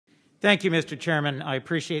Thank you, Mr. Chairman. I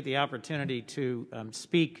appreciate the opportunity to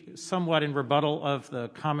speak somewhat in rebuttal of the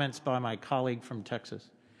comments by my colleague from Texas.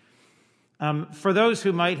 For those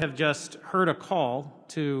who might have just heard a call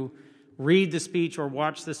to read the speech or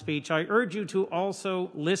watch the speech, I urge you to also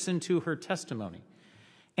listen to her testimony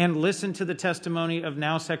and listen to the testimony of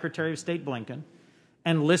now Secretary of State Blinken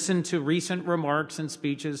and listen to recent remarks and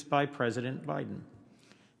speeches by President Biden.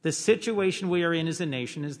 The situation we are in as a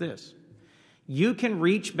nation is this. You can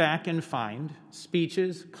reach back and find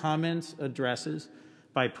speeches, comments, addresses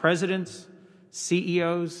by presidents,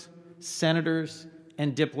 CEOs, senators,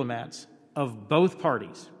 and diplomats of both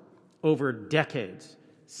parties over decades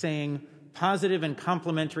saying positive and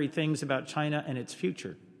complimentary things about China and its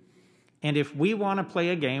future. And if we want to play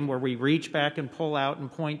a game where we reach back and pull out and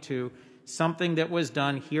point to something that was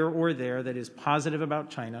done here or there that is positive about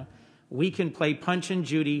China, we can play Punch and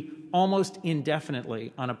Judy almost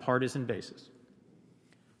indefinitely on a partisan basis.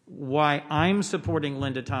 Why I'm supporting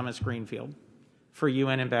Linda Thomas-Greenfield for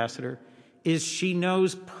UN ambassador is she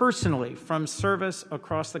knows personally from service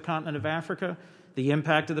across the continent of Africa the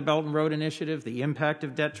impact of the Belt and Road Initiative, the impact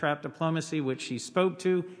of debt trap diplomacy, which she spoke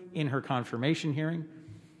to in her confirmation hearing.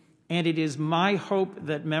 And it is my hope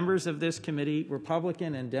that members of this committee,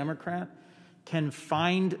 Republican and Democrat, can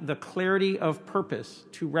find the clarity of purpose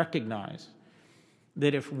to recognize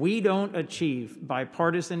that if we don't achieve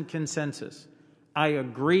bipartisan consensus, I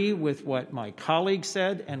agree with what my colleague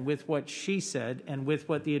said and with what she said and with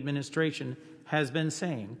what the administration has been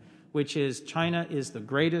saying, which is China is the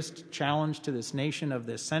greatest challenge to this nation of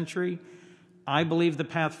this century. I believe the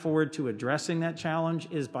path forward to addressing that challenge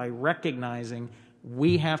is by recognizing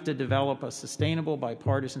we have to develop a sustainable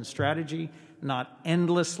bipartisan strategy, not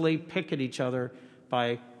endlessly pick at each other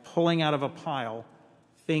by pulling out of a pile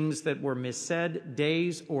things that were missaid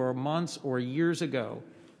days or months or years ago,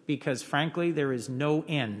 because frankly, there is no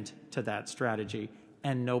end to that strategy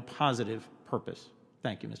and no positive purpose.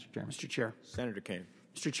 Thank you, Mr. Chairman. Mr. Chair. Senator Kaine.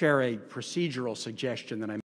 Mr. Chair, a procedural suggestion that I